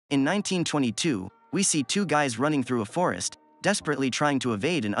In 1922, we see two guys running through a forest, desperately trying to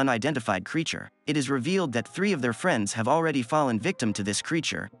evade an unidentified creature. It is revealed that 3 of their friends have already fallen victim to this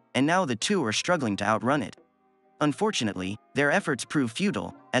creature, and now the 2 are struggling to outrun it. Unfortunately, their efforts prove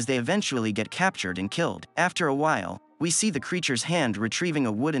futile, as they eventually get captured and killed. After a while, we see the creature's hand retrieving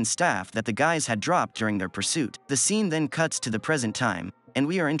a wooden staff that the guys had dropped during their pursuit. The scene then cuts to the present time, and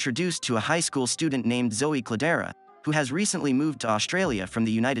we are introduced to a high school student named Zoe Cladera, who has recently moved to Australia from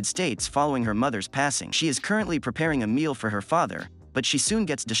the United States following her mother's passing. She is currently preparing a meal for her father, but she soon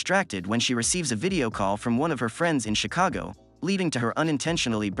gets distracted when she receives a video call from one of her friends in Chicago, leading to her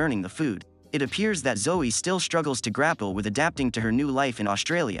unintentionally burning the food. It appears that Zoe still struggles to grapple with adapting to her new life in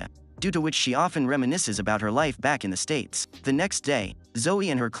Australia, due to which she often reminisces about her life back in the States. The next day,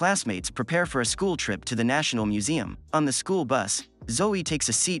 Zoe and her classmates prepare for a school trip to the National Museum. On the school bus, Zoe takes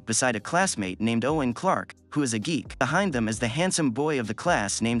a seat beside a classmate named Owen Clark, who is a geek. Behind them is the handsome boy of the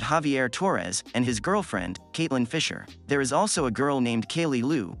class named Javier Torres and his girlfriend, Caitlin Fisher. There is also a girl named Kaylee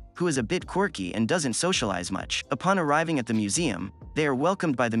Liu, who is a bit quirky and doesn't socialize much. Upon arriving at the museum, they are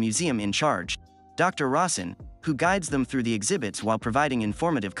welcomed by the museum in charge, Dr. Rawson, who guides them through the exhibits while providing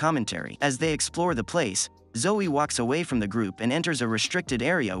informative commentary. As they explore the place, Zoe walks away from the group and enters a restricted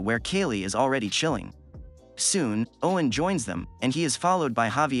area where Kaylee is already chilling. Soon, Owen joins them, and he is followed by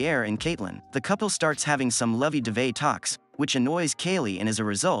Javier and Caitlin. The couple starts having some lovey-dovey talks, which annoys Kaylee, and as a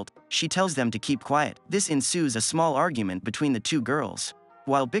result, she tells them to keep quiet. This ensues a small argument between the 2 girls.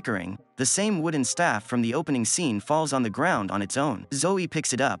 While bickering, the same wooden staff from the opening scene falls on the ground on its own. Zoe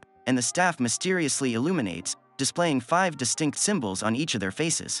picks it up, and the staff mysteriously illuminates, displaying 5 distinct symbols on each of their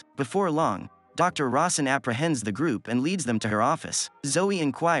faces. Before long, Dr. Rawson apprehends the group and leads them to her office. Zoe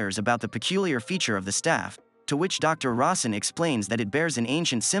inquires about the peculiar feature of the staff, to which Dr. Rawson explains that it bears an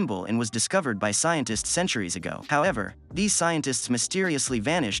ancient symbol and was discovered by scientists centuries ago. However, these scientists mysteriously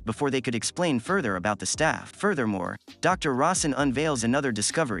vanished before they could explain further about the staff. Furthermore, Dr. Rawson unveils another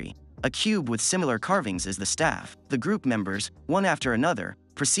discovery, a cube with similar carvings as the staff. The group members, one after another,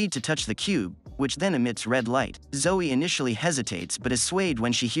 proceed to touch the cube, which then emits red light. Zoe initially hesitates but is swayed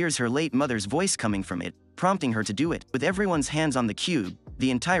when she hears her late mother's voice coming from it, prompting her to do it. With everyone's hands on the cube,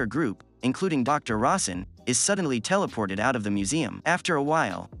 the entire group, including Dr. Rawson, is suddenly teleported out of the museum. After a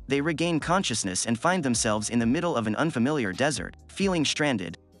while, they regain consciousness and find themselves in the middle of an unfamiliar desert. Feeling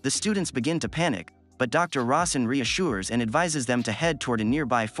stranded, the students begin to panic, but Dr. Rawson reassures and advises them to head toward a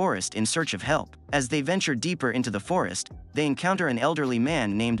nearby forest in search of help. As they venture deeper into the forest, they encounter an elderly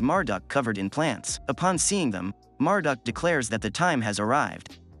man named Marduk covered in plants. Upon seeing them, Marduk declares that the time has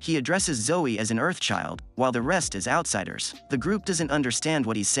arrived. He addresses Zoe as an Earthchild, while the rest as outsiders. The group doesn't understand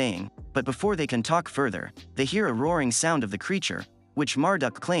what he's saying, but before they can talk further, they hear a roaring sound of the creature, which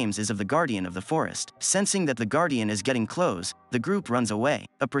Marduk claims is of the guardian of the forest. Sensing that the guardian is getting close, the group runs away.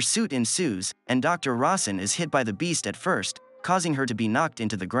 A pursuit ensues, and Dr. Rawson is hit by the beast at first, causing her to be knocked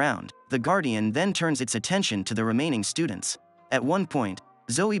into the ground. The guardian then turns its attention to the remaining students. At one point,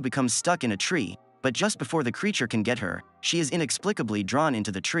 Zoe becomes stuck in a tree, but just before the creature can get her, she is inexplicably drawn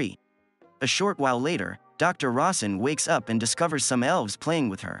into the tree. A short while later, Dr. Rawson wakes up and discovers some elves playing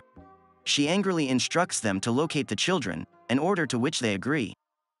with her. She angrily instructs them to locate the children, an order to which they agree.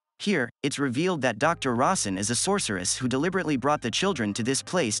 Here, it's revealed that Dr. Rawson is a sorceress who deliberately brought the children to this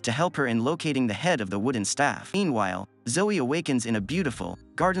place to help her in locating the head of the wooden staff. Meanwhile, Zoe awakens in a beautiful,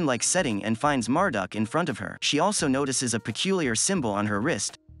 garden-like setting and finds Marduk in front of her. She also notices a peculiar symbol on her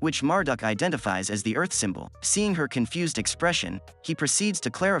wrist, which Marduk identifies as the Earth symbol. Seeing her confused expression, he proceeds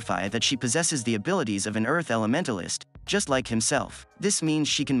to clarify that she possesses the abilities of an Earth elementalist, just like himself. This means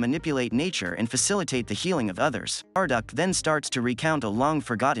she can manipulate nature and facilitate the healing of others. Marduk then starts to recount a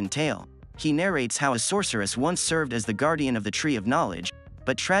long-forgotten tale. He narrates how a sorceress once served as the guardian of the Tree of Knowledge,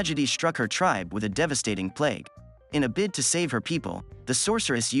 but tragedy struck her tribe with a devastating plague. In a bid to save her people, the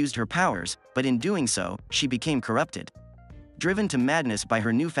sorceress used her powers, but in doing so, she became corrupted. Driven to madness by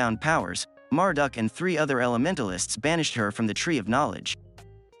her newfound powers, Marduk and 3 other elementalists banished her from the Tree of Knowledge.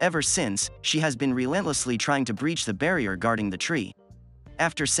 Ever since, she has been relentlessly trying to breach the barrier guarding the tree.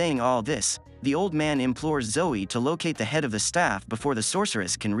 After saying all this, the old man implores Zoe to locate the head of the staff before the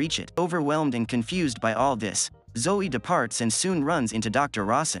sorceress can reach it. Overwhelmed and confused by all this, Zoe departs and soon runs into Dr.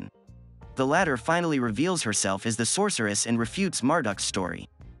 Rawson. The latter finally reveals herself as the sorceress and refutes Marduk's story.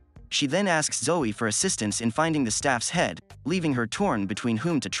 She then asks Zoe for assistance in finding the staff's head, leaving her torn between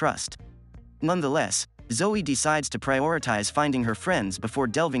whom to trust. Nonetheless, Zoe decides to prioritize finding her friends before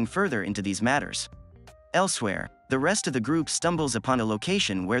delving further into these matters. Elsewhere, the rest of the group stumbles upon a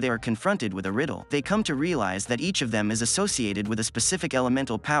location where they are confronted with a riddle. They come to realize that each of them is associated with a specific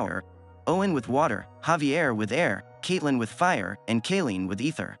elemental power, Owen with water, Javier with air, Caitlin with fire, and Kayleen with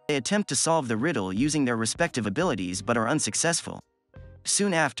ether. They attempt to solve the riddle using their respective abilities but are unsuccessful.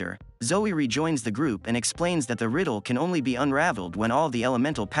 Soon after, Zoe rejoins the group and explains that the riddle can only be unraveled when all the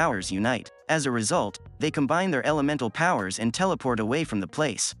elemental powers unite. As a result, they combine their elemental powers and teleport away from the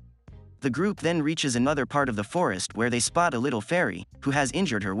place. The group then reaches another part of the forest where they spot a little fairy, who has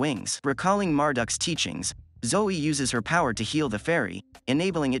injured her wings. Recalling Marduk's teachings, Zoe uses her power to heal the fairy,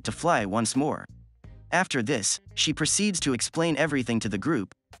 enabling it to fly once more. After this, she proceeds to explain everything to the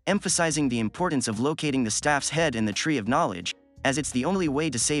group, emphasizing the importance of locating the staff's head in the Tree of Knowledge, as it's the only way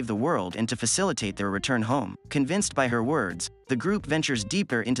to save the world and to facilitate their return home. Convinced by her words, the group ventures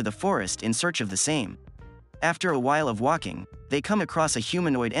deeper into the forest in search of the same. After a while of walking, they come across a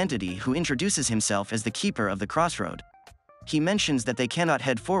humanoid entity who introduces himself as the keeper of the crossroad. He mentions that they cannot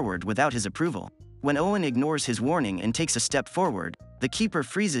head forward without his approval. When Owen ignores his warning and takes a step forward, the keeper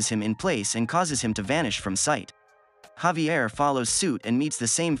freezes him in place and causes him to vanish from sight. Javier follows suit and meets the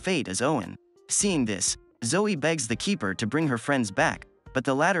same fate as Owen. Seeing this, Zoe begs the keeper to bring her friends back, but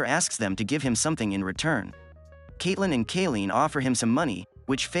the latter asks them to give him something in return. Caitlin and Kayleen offer him some money,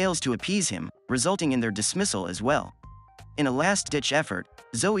 which fails to appease him, resulting in their dismissal as well. In a last-ditch effort,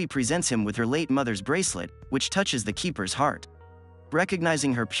 Zoe presents him with her late mother's bracelet, which touches the keeper's heart.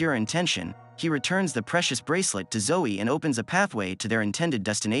 Recognizing her pure intention, he returns the precious bracelet to Zoe and opens a pathway to their intended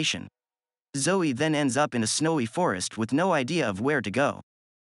destination. Zoe then ends up in a snowy forest with no idea of where to go.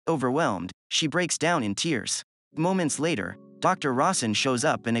 Overwhelmed, she breaks down in tears. Moments later, Dr. Rawson shows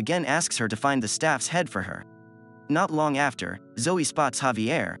up and again asks her to find the staff's head for her. Not long after, Zoe spots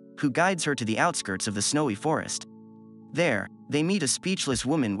Javier, who guides her to the outskirts of the snowy forest. There, they meet a speechless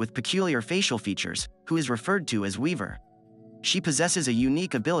woman with peculiar facial features, who is referred to as Weaver. She possesses a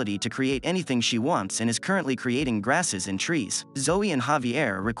unique ability to create anything she wants and is currently creating grasses and trees. Zoe and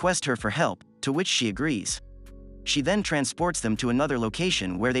Javier request her for help, to which she agrees. She then transports them to another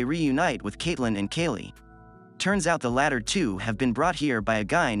location where they reunite with Caitlin and Kaylee. Turns out the latter two have been brought here by a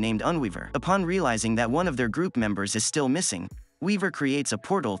guy named Unweaver. Upon realizing that one of their group members is still missing, Weaver creates a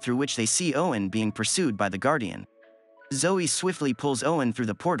portal through which they see Owen being pursued by the Guardian. Zoe swiftly pulls Owen through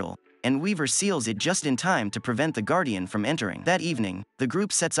the portal, and Weaver seals it just in time to prevent the Guardian from entering. That evening, the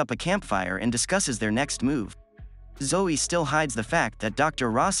group sets up a campfire and discusses their next move. Zoe still hides the fact that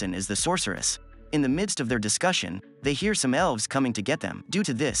Dr. Rawson is the sorceress. In the midst of their discussion, they hear some elves coming to get them. Due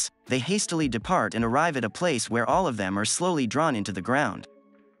to this, they hastily depart and arrive at a place where all of them are slowly drawn into the ground.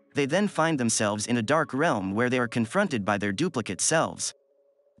 They then find themselves in a dark realm where they are confronted by their duplicate selves.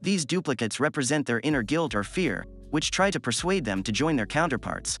 These duplicates represent their inner guilt or fear, which try to persuade them to join their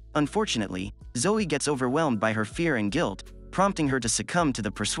counterparts. Unfortunately, Zoe gets overwhelmed by her fear and guilt, prompting her to succumb to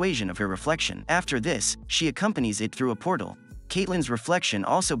the persuasion of her reflection. After this, she accompanies it through a portal. Caitlin's reflection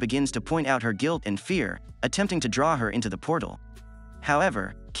also begins to point out her guilt and fear, attempting to draw her into the portal.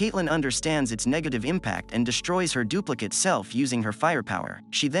 However, Caitlin understands its negative impact and destroys her duplicate self using her firepower.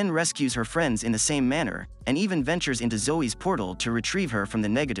 She then rescues her friends in the same manner, and even ventures into Zoe's portal to retrieve her from the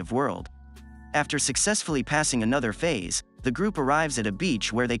negative world. After successfully passing another phase, the group arrives at a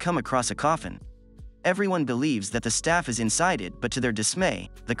beach where they come across a coffin. Everyone believes that the staff is inside it, but to their dismay,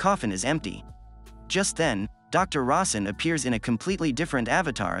 the coffin is empty. Just then, Dr. Rawson appears in a completely different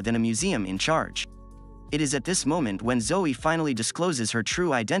avatar than a museum in charge. It is at this moment when Zoe finally discloses her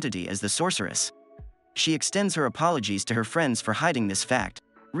true identity as the sorceress. She extends her apologies to her friends for hiding this fact,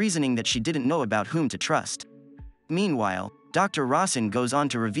 reasoning that she didn't know about whom to trust. Meanwhile, Dr. Rawson goes on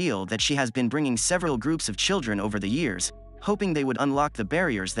to reveal that she has been bringing several groups of children over the years, hoping they would unlock the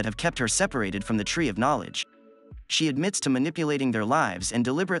barriers that have kept her separated from the Tree of Knowledge. She admits to manipulating their lives and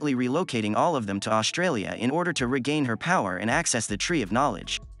deliberately relocating all of them to Australia in order to regain her power and access the Tree of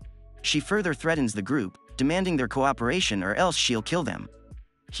Knowledge. She further threatens the group, demanding their cooperation or else she'll kill them.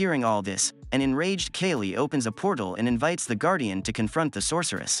 Hearing all this, an enraged Kaylee opens a portal and invites the Guardian to confront the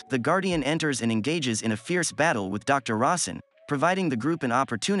sorceress. The Guardian enters and engages in a fierce battle with Dr. Rawson, providing the group an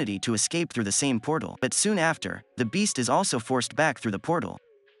opportunity to escape through the same portal. But soon after, the beast is also forced back through the portal.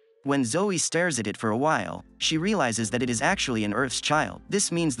 When Zoe stares at it for a while, she realizes that it is actually an Earth's child.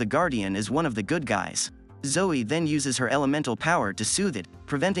 This means the Guardian is one of the good guys. Zoe then uses her elemental power to soothe it,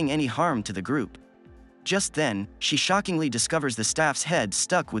 preventing any harm to the group. Just then, she shockingly discovers the staff's head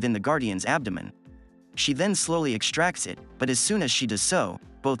stuck within the Guardian's abdomen. She then slowly extracts it, but as soon as she does so,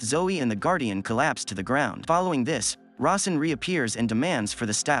 both Zoe and the Guardian collapse to the ground. Following this, Rawson reappears and demands for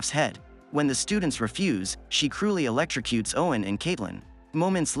the staff's head. When the students refuse, she cruelly electrocutes Owen and Caitlin.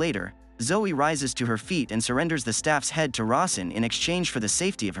 Moments later, Zoe rises to her feet and surrenders the staff's head to Rawson in exchange for the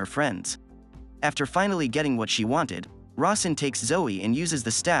safety of her friends. After finally getting what she wanted, Rawson takes Zoe and uses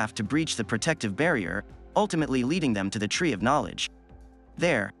the staff to breach the protective barrier, ultimately leading them to the Tree of Knowledge.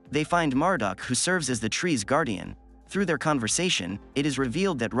 There, they find Marduk, who serves as the tree's guardian. Through their conversation, it is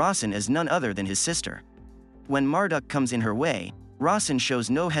revealed that Rawson is none other than his sister. When Marduk comes in her way, Rawson shows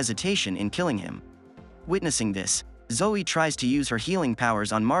no hesitation in killing him. Witnessing this, Zoe tries to use her healing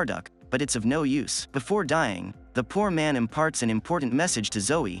powers on Marduk, but it's of no use. Before dying, the poor man imparts an important message to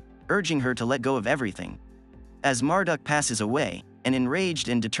Zoe, urging her to let go of everything. As Marduk passes away, an enraged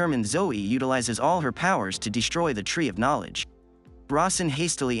and determined Zoe utilizes all her powers to destroy the Tree of Knowledge. Rawson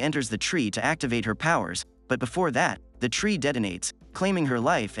hastily enters the tree to activate her powers, but before that, the tree detonates, claiming her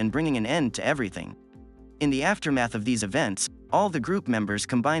life and bringing an end to everything. In the aftermath of these events, all the group members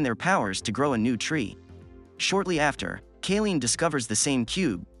combine their powers to grow a new tree. Shortly after, Kayleen discovers the same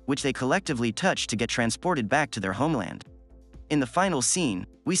cube, which they collectively touch to get transported back to their homeland. In the final scene,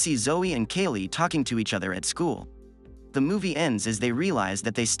 we see Zoe and Kaylee talking to each other at school. The movie ends as they realize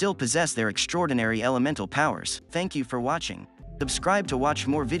that they still possess their extraordinary elemental powers. Thank you for watching. Subscribe to watch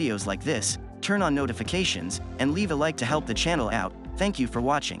more videos like this, turn on notifications, and leave a like to help the channel out. Thank you for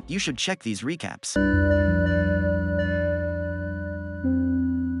watching. You should check these recaps.